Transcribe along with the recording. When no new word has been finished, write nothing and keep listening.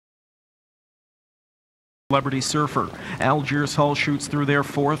Celebrity Surfer. Algiers Hall shoots through there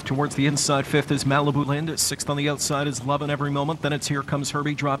fourth. Towards the inside fifth is Malibu Lind. Sixth on the outside is Lovin' Every Moment. Then it's Here Comes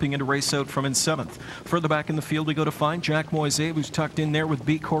Herbie dropping into race out from in seventh. Further back in the field we go to find Jack Moise, who's tucked in there with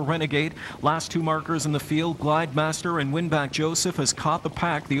B-Corps Renegade. Last two markers in the field, Glide Master and Winback Joseph has caught the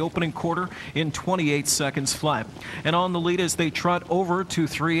pack the opening quarter in 28 seconds flat. And on the lead as they trot over to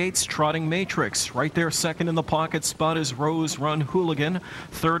 3/8 Trotting Matrix. Right there second in the pocket spot is Rose Run Hooligan.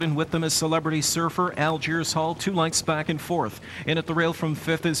 Third and with them is Celebrity Surfer. Algiers Hall 2 lengths back and fourth. In at the rail from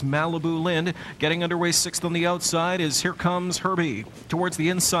fifth is Malibu Lind. Getting underway sixth on the outside is Here Comes Herbie. Towards the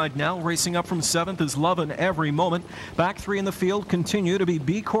inside now, racing up from seventh is Lovin' Every Moment. Back three in the field continue to be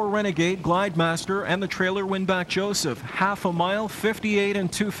B-Corps Renegade, Glide Master, and the trailer Winback Joseph. Half a mile, 58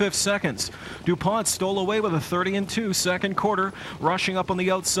 and 2/5 seconds. DuPont stole away with a 30 and 2 second quarter. Rushing up on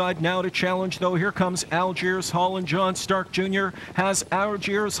the outside now to challenge, though. Here comes Algiers Hall, and John Stark Jr. has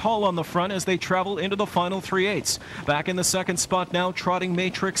Algiers Hall on the front as they travel into the final 3/8. Back in the second spot now, Trotting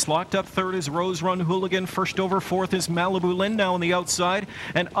Matrix. Locked up third is Rose Run Hooligan. First over fourth is Malibu Lind now on the outside.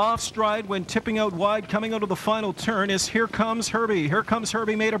 And off stride when tipping out wide, coming out of the final turn is Here Comes Herbie. Here Comes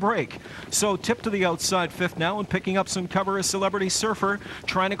Herbie made a break. So tip to the outside fifth now, and picking up some cover is Celebrity Surfer.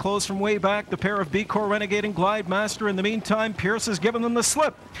 Trying to close from way back, the pair of B-Corps Renegade and Glide Master. In the meantime, Pierce has given them the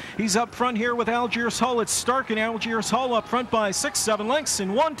slip. He's up front here with Algiers Hall. It's Stark and Algiers Hall up front by 6-7 lengths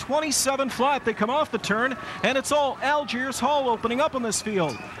in 1:27 flat. They come off the turn, and it's all Algiers Hall opening up on this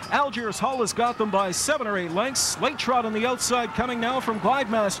field. Algiers Hall has got them by 7 or 8 lengths. Late trot on the outside coming now from Glide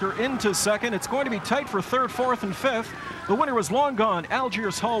Master into second. It's going to be tight for third, fourth, and fifth. The winner was long gone.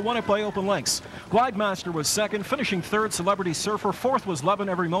 Algiers Hall won it by open lengths. Glide Master was second, finishing third, Celebrity Surfer. Fourth was Lovin'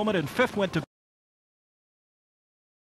 Every Moment, and fifth went to